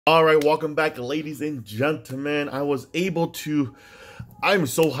All right, welcome back, ladies and gentlemen. I'm so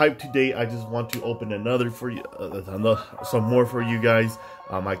hyped today. I just want to open another for you, some more for you guys.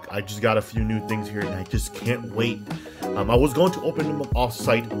 I just got a few new things here, and I just can't wait. I was going to open them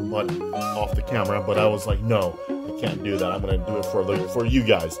off-site, but off the camera, but I was like, no, I can't do that. I'm gonna do it for you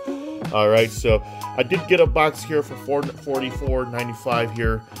guys. All right, so I did get a box here for $44.95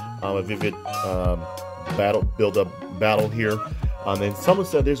 here. A Vivid build-up battle here. And someone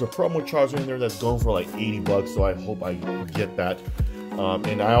said there's a promo charger in there that's going for like 80 bucks, so I hope I get that.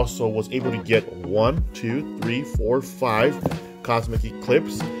 And I also was able to get 1, 2, 3, 4, 5 Cosmic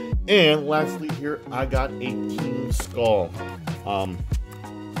Eclipse. And lastly here, I got a Team Skull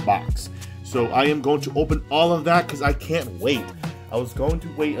box. So I am going to open all of that because I can't wait. I was going to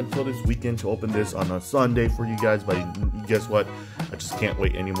wait until this weekend to open this on a Sunday for you guys, but guess what? I just can't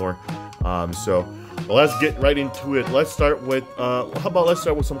wait anymore. So let's get right into it. Let's start with let's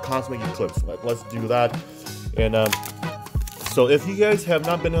start with some Cosmic Eclipse. Let's do that. And so if you guys have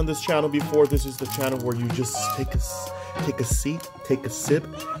not been on this channel before, this is the channel where you just take a seat, take a sip,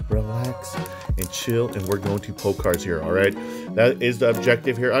 relax, and chill, and we're going to poke cards here. All right, that is the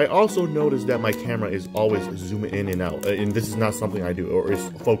objective here. I also noticed that my camera is always zooming in and out, and this is not something I do, or is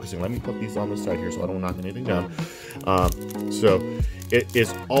focusing. Let me put these on the side here so I don't knock anything down. So it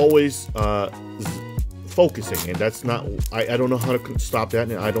is always focusing, and that's not, I don't know how to stop that,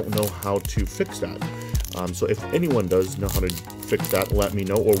 and I don't know how to fix that. So if anyone does know how to fix that, let me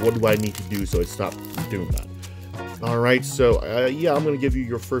know, or what do I need to do so it stops doing that. All right, so yeah, I'm gonna give you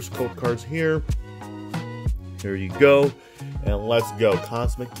your first code cards here. Here you go, and let's go.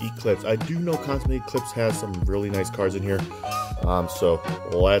 Cosmic Eclipse. I do know Cosmic Eclipse has some really nice cards in here, so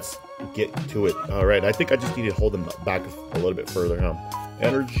let's get to it. All right, I think I just need to hold them back a little bit further, huh?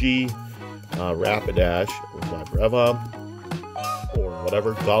 Energy, Rapidash, Vibrava, or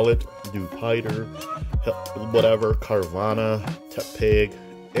whatever, Gullet, Dewpider, whatever, Carvanha, Tepig,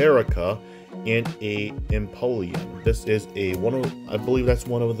 Erica, and a Empoleon. This is I believe that's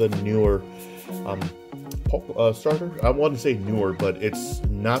one of the newer starter. I want to say newer, but it's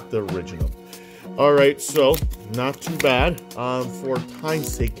not the original. All right, so not too bad. For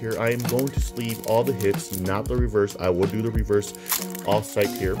time's sake here, I am going to sleeve all the hits, not the reverse. I will do the reverse off-site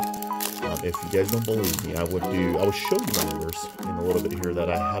here. If you guys don't believe me, I will show you the reverse in a little bit here that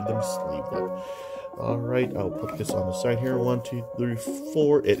I have them sleeved up. All right, I'll put this on the side here. 1, 2, 3,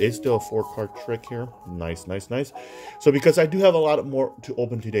 4. It is still a 4-card trick here. Nice, nice, nice. So because I do have a lot more to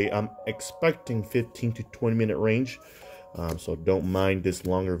open today, I'm expecting 15 to 20-minute range. So don't mind this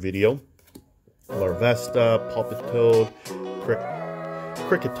longer video. Larvesta, Palpitoad,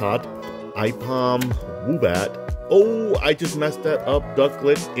 Kricketot, Ipom, Woobat. Oh, I just messed that up.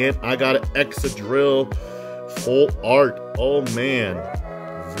 Ducklet, and I got an Excadrill full art. Oh man,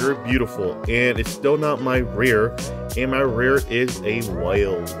 very beautiful. And it's still not my rare, and my rare is a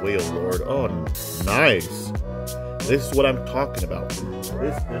Wailord. Oh, nice. This is what I'm talking about.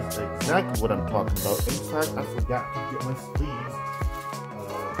 This is exactly what I'm talking about. In fact, I forgot to get my sleeves.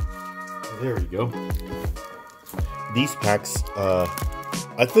 There we go. These packs,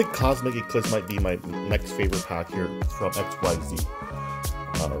 I think Cosmic Eclipse might be my next favorite pack here from XYZ.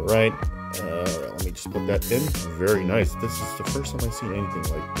 Alright, let me just put that in. Very nice. This is the first time I've seen anything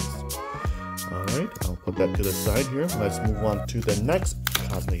like this. Alright, I'll put that to the side here. Let's move on to the next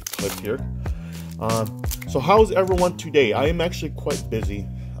Cosmic Eclipse here. So how's everyone today? I am actually quite busy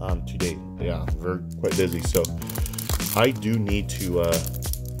today. Yeah, quite busy. So I do need to,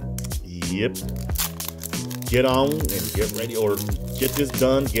 get on and get ready, or get this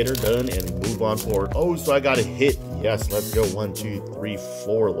done, get her done, and move on forward. Oh, so I got a hit. Yes, let's go. 1, 2, 3,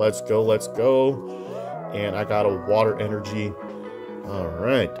 4. Let's go, let's go. And I got a Water Energy. All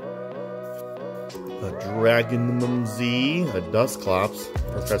right. A Dragon Z, a Dusclops,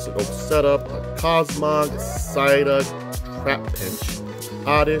 Professor Oak Setup, a Cosmog, Psyduck, Trapinch,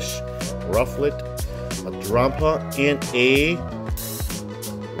 Oddish, Rufflet, a Drampa, and a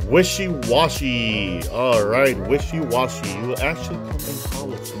Wishy-Washy. All right, Wishy-Washy. You actually come in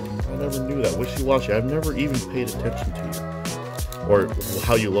hollow. I never knew that. Wishy-Washy. I've never even paid attention to you, or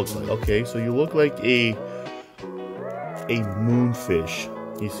how you look like. Okay, so you look like a moonfish.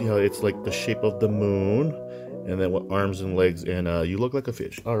 You see how it's like the shape of the moon, and then with arms and legs, and you look like a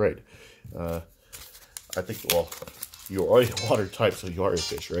fish. All right. I think, well, you're already water type, so you are a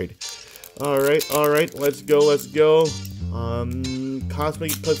fish, right? All right. Let's go.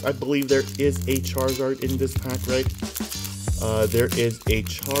 Cosmic Eclipse, I believe there is a Charizard in this pack, right? There is a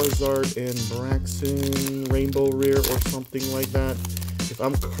Charizard and Braxton Rainbow Rare or something like that, if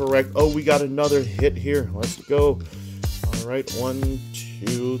I'm correct. Oh, we got another hit here. Let's go. All right, 1, 2,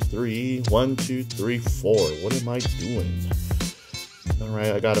 2, 3. 1, 2, 3, 4. What am I doing?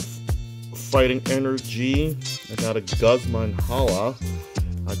 Alright, I got a Fighting Energy. I got a Guzman Hala.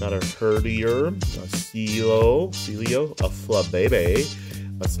 I got a Herdier, a Celio, a Flabebe,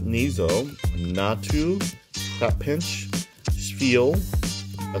 a Sneasel, a Natu, Trapinch, Spiel,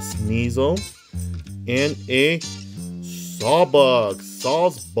 a Sneasel, and a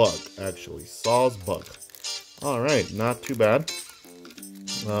Sawsbuck, actually, Sawsbuck. Alright, not too bad.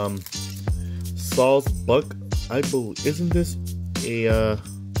 Sawsbuck, I believe, isn't this a,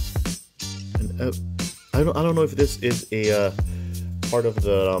 I don't know if this is a, part of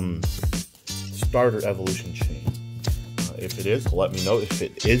the starter evolution chain. If it is, let me know. If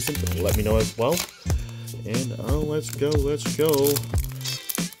it isn't, let me know as well. And let's go. So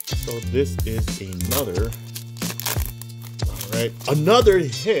this is another. Alright, another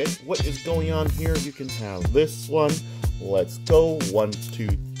hit. What is going on here? You can have this one. Let's go. 1, 2,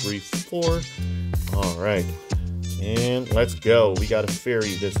 3, 4. Alright. And let's go. We got a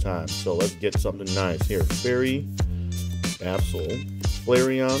fairy this time. So let's get something nice here. Fairy, Absol,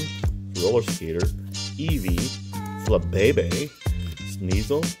 Flareon, Roller Skater, Eevee, Flabebe,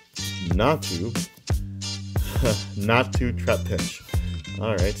 Sneasel, Natu, Trapinch.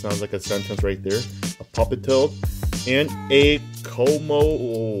 Alright, sounds like a sentence right there. A Puppetoad, and a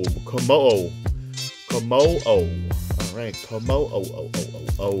Komo-o.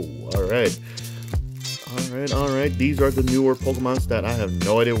 Alright, Alright. These are the newer Pokemons that I have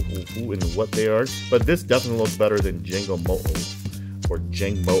no idea who and what they are. But this definitely looks better than Jangmo-o. Or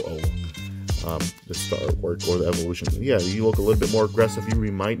Jangmo-o. The start work or the evolution. Yeah, you look a little bit more aggressive.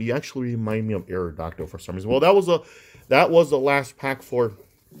 You actually remind me of Aerodactyl for some reason. Well, that was the last pack for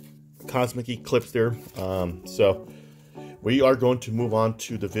Cosmic Eclipse there. So we are going to move on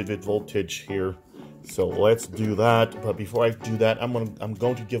to the Vivid Voltage here. So let's do that. But before I do that, I'm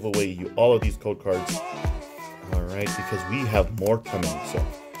going to give away you all of these code cards. Alright, because we have more coming. So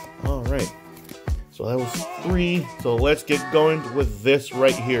alright. So that was 3. So let's get going with this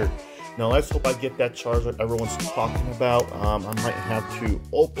right here. Now let's hope I get that Charizard everyone's talking about. I might have to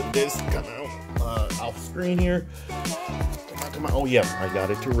open this kind of off screen here. Come on. Oh yeah, I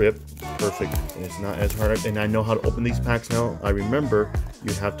got it to rip. Perfect. And it's not as hard. And I know how to open these packs now. I remember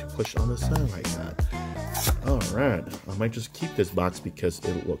you have to push on the side like that. Alright. I might just keep this box because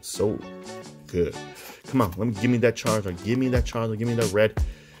it looks so good. Come on, give me that Charizard. Give me that Charizard. Give me that red.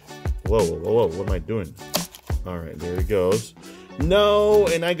 Whoa. What am I doing? Alright, there it goes. No,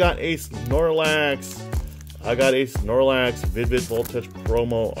 and I got a Snorlax. Vivid Voltage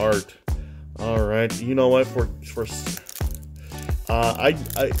promo art. Alright, you know what?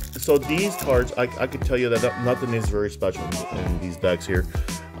 So these cards, I could tell you that nothing is very special in these decks here.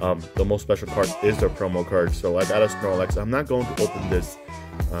 The most special card is the promo card. So I got a Snorlax. I'm not going to open this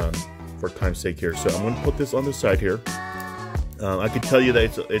for time's sake here. So I'm going to put this on the side here. I could tell you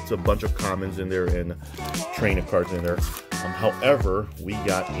that it's a bunch of commons in there and trainer cards in there. However, we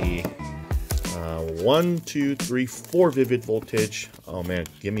got a 1, 2, 3, 4 Vivid Voltage. Oh man,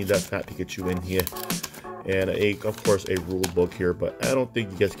 give me that Fat Pikachu in here. And of course, a rule book here, but I don't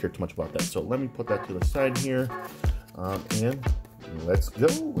think you guys care too much about that. So let me put that to the side here. And let's go.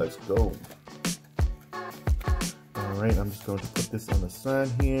 Alright, I'm just going to put this on the side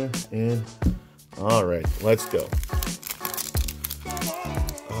here. And alright, let's go.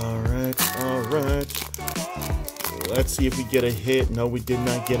 Alright. Let's see if we get a hit. No, we did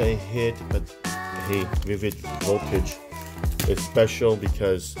not get a hit, but hey, Vivid Voltage is special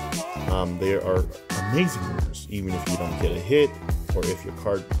because they are amazing winners. Even if you don't get a hit, or if you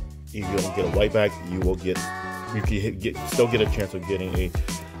don't get a white back, you can still get a chance of getting a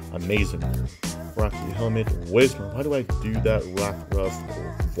amazing winner. Rocky Helmet, Whismur. Why do I do that? Rockruff,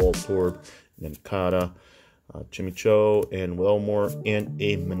 Voltorb, Nincada, Chimicho, and Wilmore, and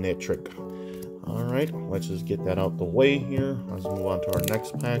a Manectric. Alright, let's just get that out the way here. Let's move on to our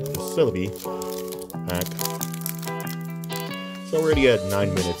next pack, the Celebi pack. So we're already at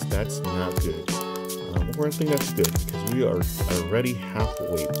 9 minutes. That's not good. I think that's good because we are already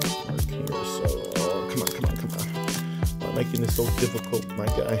halfway mark here. So come on. Not making this so difficult, my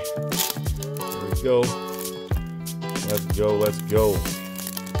guy. There we go. Let's go.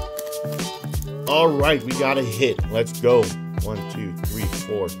 Alright, we got a hit. Let's go. 1, 2, 3,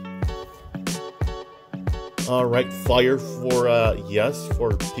 4. Alright, fire for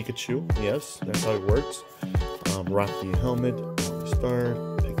for Pikachu. Yes, that's how it works. Rocky Helmet, Star,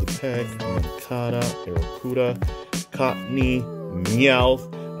 Peg, Nincada, Aerocuda, Cottonee, Meowth,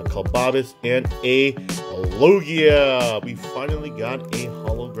 a Calbobis, and a Lugia. We finally got a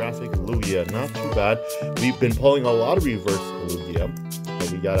holographic Lugia. Not too bad. We've been pulling a lot of reverse Lugia.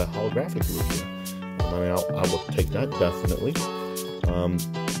 got a holographic Lugia. I mean, I will take that definitely.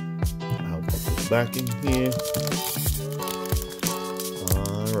 I'll put this back in here.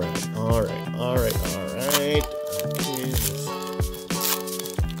 All right. Okay,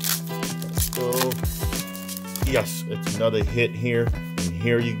 let's go. Yes, it's another hit here. And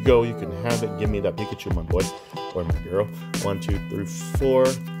here you go. You can have it. Give me that Pikachu, my boy. Or my girl. 1, 2, 3, 4.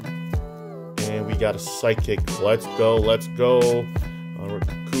 And we got a Psychic. Let's go. Alright,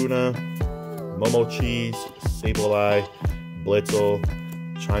 Kakuna, Momochi, Sableye, Blitzel,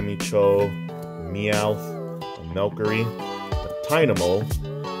 Chimicho, Meowth, a Melkery, a Tynamo,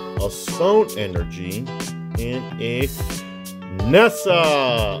 a Stone Energy, and a Nessa.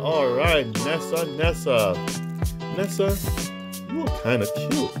 Alright, Nessa. You look kind of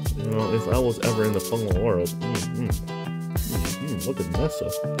cute. You know, if I was ever in the Pokemon world. Look at Nessa.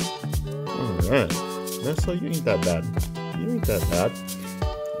 Alright. Nessa, you ain't that bad.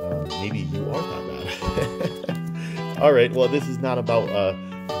 Maybe you are that bad. Alright, well, this is not about a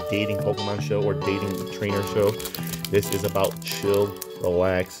dating Pokemon show or dating trainer show. This is about chill,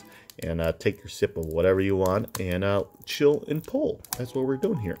 relax, and take your sip of whatever you want and chill and pull. That's what we're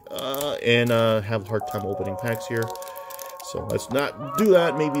doing here. And have a hard time opening packs here. So let's not do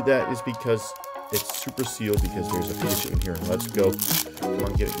that. Maybe that is because it's super sealed because there's a Pikachu in here. Let's go. Come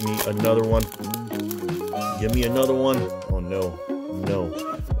on, give me another one. Give me another one. Oh, no.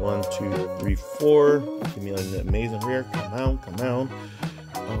 1, 2, 3, 4. Give me an amazing rare. Come on.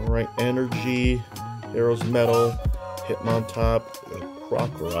 Alright, Energy, Arrow's Metal, Hitmontop, a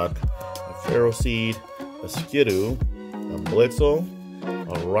Crocorock, a Ferroseed, a Skidoo, a Blitzel,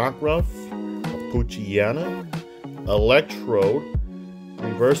 a Rockruff, a Poochyena, Electrode,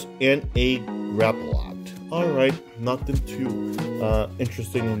 Reverse, and a Grapploct. Alright, nothing too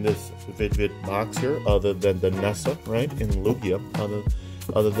interesting in this Vid box here, other than the Nessa, right, and Lugia,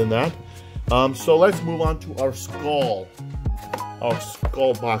 other than that. So let's move on to our skull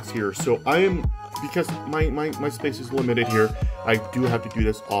box here. So because my space is limited here, I do have to do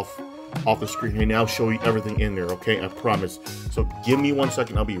this off the screen here. Now I'll show you everything in there, okay? I promise. So give me 1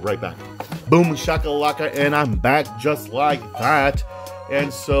 second, I'll be right back. Boom, shakalaka, and I'm back just like that.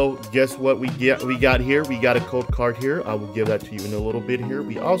 And so guess what we got here? We got a code card here. I will give that to you in a little bit here.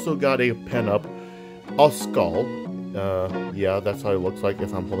 We also got a pen up, a skull. Yeah, that's how it looks like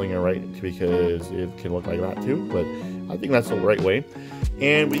if I'm holding it right, because it can look like that too, but I think that's the right way.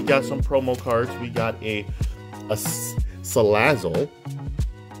 And we got some promo cards. We got a Salazzle,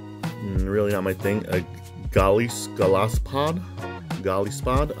 really not my thing, a Galispod,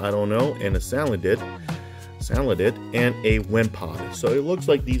 I don't know, and a Salandit, and a Wimpod. So it looks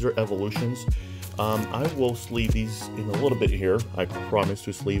like these are evolutions. I will sleeve these in a little bit here. I promise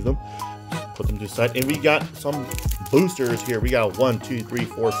to sleeve them. Put them to the side. And we got some boosters here. We got 1, 2, 3,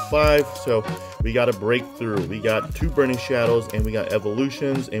 4, 5. So we got a breakthrough. We got 2 Burning Shadows, and we got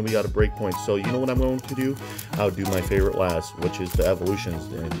evolutions, and we got a breakpoint. So you know what I'm going to do? I'll do my favorite last, which is the evolutions.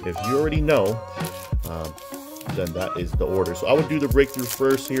 And if you already know, then that is the order. So I would do the breakthrough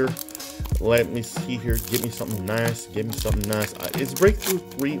first here. Let me see here. Give me something nice. Is breakthrough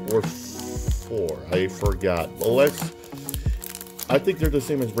 3 or 4? I forgot. Well, I think they're the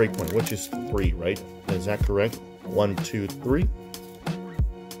same as breakpoint, which is 3, right? Is that correct? 1, 2, 3.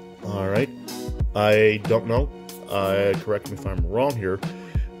 All right. I don't know. Correct me if I'm wrong here.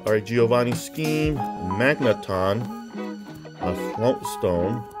 All right, Giovanni Scheme, Magneton,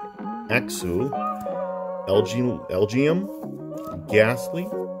 Floatstone, Exu, Elgium, Ghastly,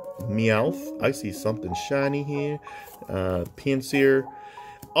 Meowth. I see something shiny here. Pinsir.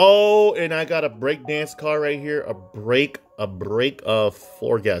 Oh, and I got a breakdance card right here. A break of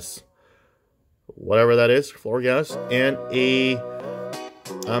Florges. Whatever that is, Florges. And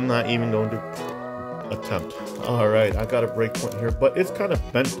I'm not even going to attempt. Alright, I got a breakpoint here, but it's kind of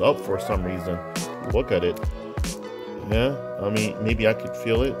bent up for some reason. Look at it. Yeah, I mean, maybe I could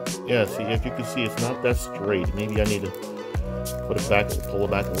feel it. Yeah, see, if you can see, it's not that straight. Maybe I need to put it back, pull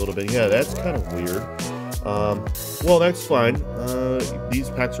it back a little bit. Yeah, that's kind of weird. Well, that's fine. These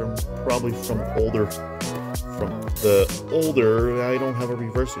packs are probably from the older. I don't have a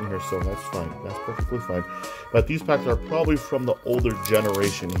reverse in here, so that's fine. That's perfectly fine. But these packs are probably from the older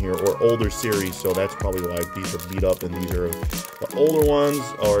generation here, or older series, so that's probably why these are beat up, and these are the older ones,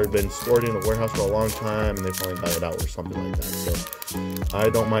 or been stored in a warehouse for a long time, and they finally got it out or something like that. So I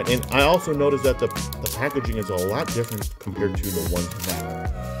don't mind. And I also noticed that the packaging is a lot different compared to the ones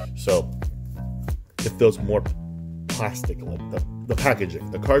now. So it feels more plastic, like the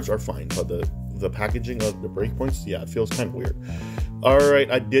packaging. The cards are fine, but the packaging of the breakpoints, yeah, it feels kind of weird. All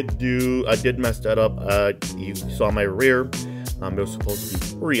right, I did mess that up. You saw my rear. It was supposed to be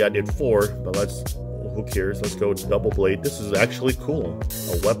 3. I did 4, but who cares? Let's go double blade. This is actually cool.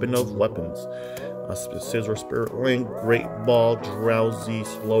 A weapon of weapons. Scizor, Spirit Link, Great Ball, Drowsy,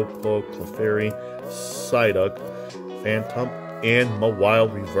 Slowpoke, Clefairy, Psyduck, Phantom, and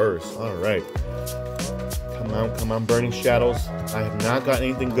Mawile Reverse. Alright. Come on, Burning Shadows. I have not got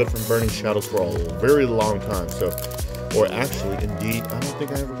anything good from Burning Shadows for a very long time. Or actually, indeed, I don't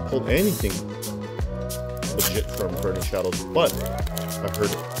think I ever pulled anything legit from Burning Shadows. But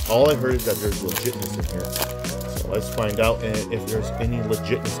all I heard is that there's legitness in here. So let's find out if there's any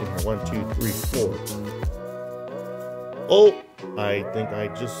legitness in here. 1, 2, 3, 4. Oh, I think I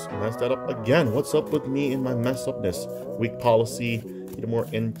just messed that up again. What's up with me and my mess upness? Weak Policy, More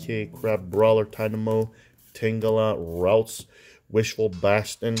NK, Crab Brawler, Dynamo, Tangela, Routes, Wishful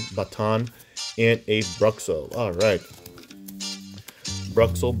Baton, and a Bruxo. Alright.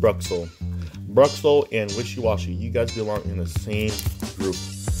 Bruxo and Wishiwashi. You guys belong in the same group,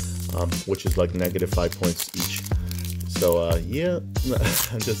 which is like -5 points each. So, yeah,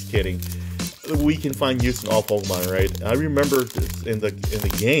 I'm just kidding. We can find use in all Pokemon, right? I remember in the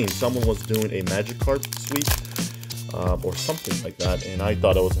game, someone was doing a Magikarp sweep. Or something like that, and I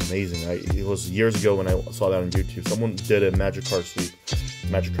thought it was amazing. It was years ago when I saw that on YouTube. Someone did a Magikarp sweep.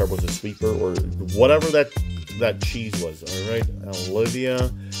 Magikarp was a sweeper, or whatever that cheese was. All right, Olivia,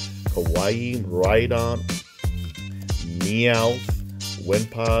 Kawaii, Rhydon, Meowth,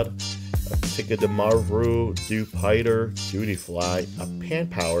 Wimpod, Tikadamaru, Dewpider, Dutyfly, a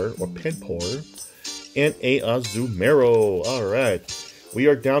Panpower or Pinpour, and a Azumarill. All right, we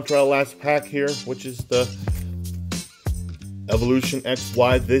are down to our last pack here, which is the Evolution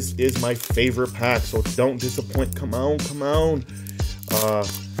XY. This is my favorite pack, so don't disappoint. Come on.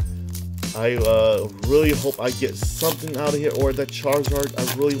 I really hope I get something out of here, or that Charizard. I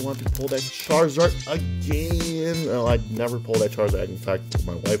really want to pull that Charizard again. Oh, I never pulled that Charizard. In fact,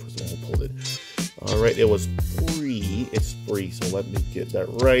 my wife was the one who pulled it. Alright, it was free. It's free, so let me get that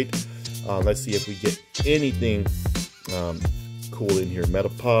right. Let's see if we get anything cool in here.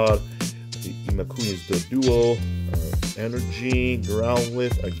 Metapod, the Imakuni's Doduo, Energy,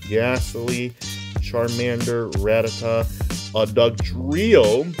 Growlithe, a Gastly, Charmander, Rattata, a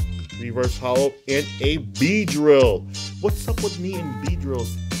Dugtrio, Reverse Hollow, and a Beedrill. What's up with me and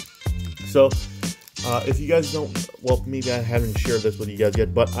Beedrills? So, if you guys don't, well, maybe I haven't shared this with you guys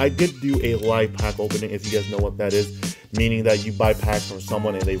yet, but I did do a live pack opening, if you guys know what that is. Meaning that you buy packs from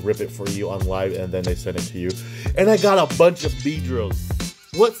someone and they rip it for you on live and then they send it to you. And I got a bunch of Beedrills.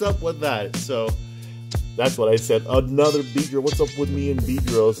 What's up with that? So, that's what I said. Another Beedrill. What's up with me and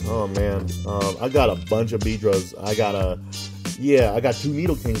Beedrills? Oh, man. I got a bunch of Beedrills. I got 2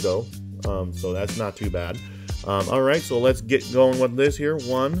 Nidoking, though. So that's not too bad. Alright, so let's get going with this here.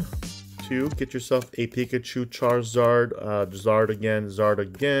 1, 2. Get yourself a Pikachu, Charizard, Zard again,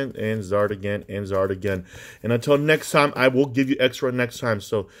 and Zard again. And until next time, I will give you extra next time.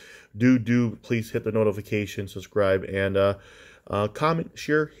 So do please hit the notification, subscribe, and comment,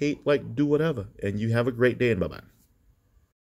 share, hate, like, do whatever. And you have a great day, and bye-bye.